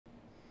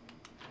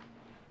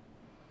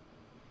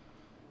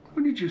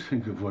did you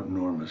think of what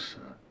Norma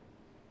said?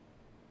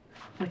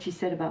 What she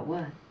said about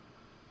what?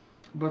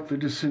 About the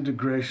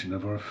disintegration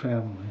of our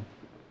family.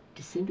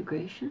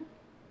 Disintegration?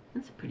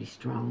 That's a pretty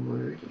strong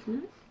word,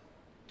 isn't it?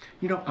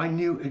 You know, I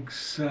knew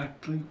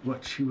exactly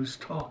what she was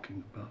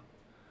talking about,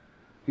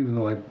 even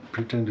though I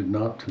pretended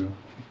not to.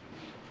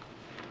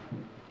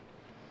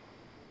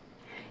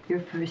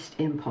 Your first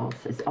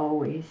impulse has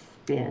always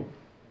been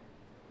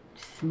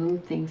to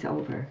smooth things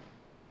over.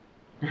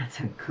 That's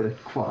a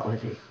good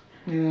quality.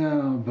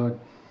 Yeah, but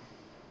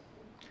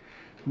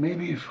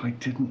maybe if I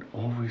didn't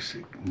always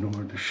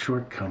ignore the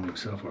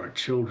shortcomings of our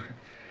children,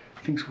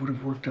 things would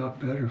have worked out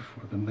better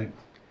for them.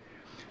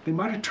 They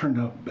might have turned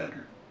out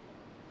better.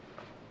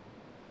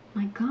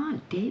 My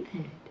God,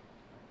 David.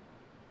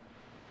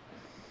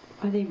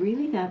 Are they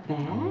really that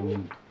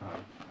bad?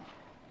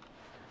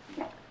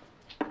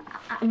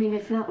 I mean,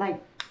 it's not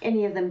like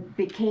any of them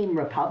became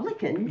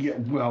Republicans. Yeah,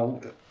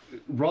 well,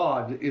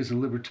 Rod is a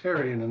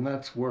libertarian, and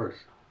that's worse.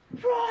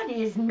 Rod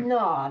is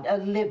not a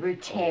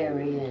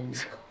libertarian.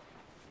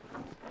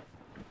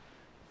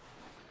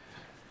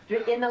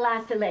 In the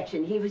last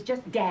election, he was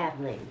just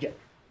dabbling. Yeah,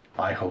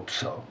 I hope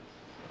so.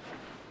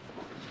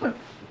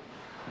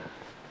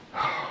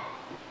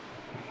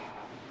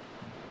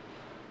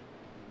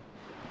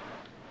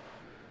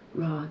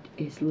 Rod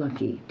is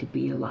lucky to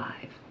be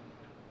alive.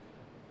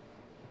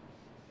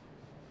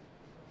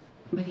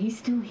 But he's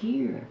still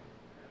here.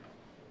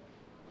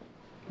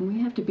 And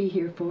we have to be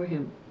here for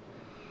him,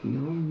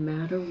 no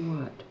matter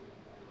what.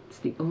 It's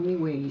the only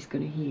way he's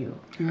gonna heal.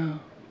 Yeah.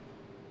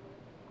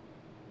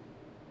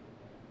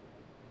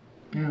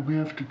 Yeah, we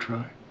have to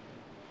try.